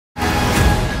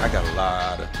I got a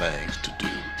lot of things to do,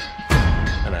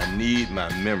 and I need my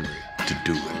memory to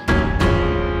do it.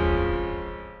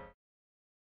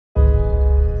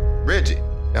 Reggie,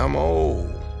 I'm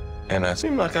old, and I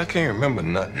seem like I can't remember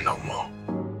nothing no more.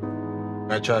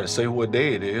 I try to say what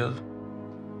day it is,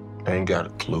 I ain't got a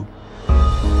clue.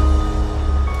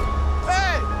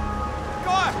 Hey!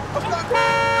 God!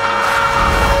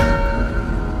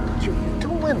 What you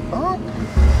doing, Bump?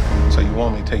 So you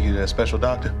want me to take you to that special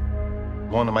doctor?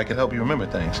 One that might can help you remember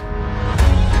things.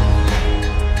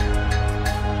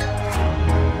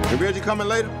 Is Reggie coming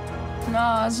later?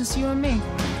 No, it's just you and me.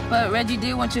 But Reggie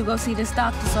did want you to go see this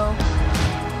doctor, so...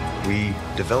 We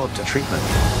developed a treatment.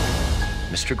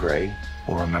 Mr. Gray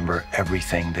will remember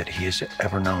everything that he has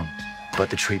ever known. But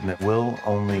the treatment will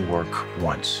only work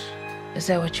once. Is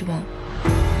that what you want?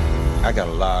 I got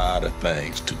a lot of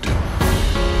things to do,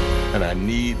 and I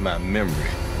need my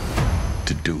memory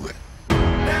to do it.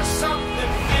 There's something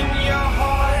in your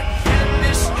heart, and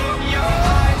this in your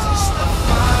eyes is the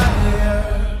fire.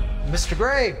 Mr.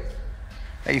 Gray,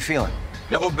 how you feeling?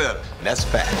 Never better, and that's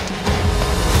fact.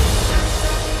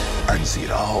 I can see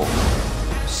it all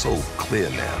so clear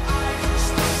now.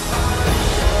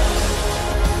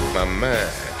 My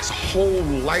mind, it's a whole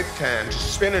lifetime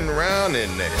just spinning around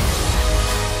in there.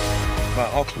 My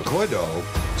Uncle Dog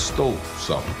stole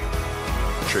something.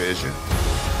 Treasure.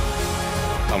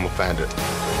 I'ma find it.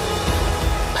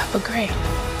 Papa Gray,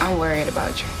 I'm worried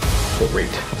about you. The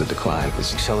rate of the decline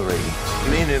is Accelerating.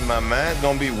 Meaning my mind's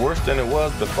gonna be worse than it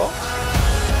was before.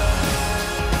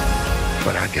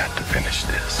 But I got to finish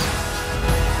this.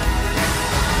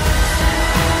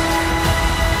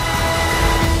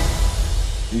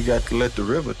 You got to let the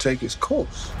river take its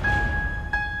course.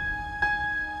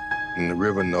 And the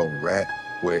river know right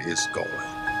where it's going.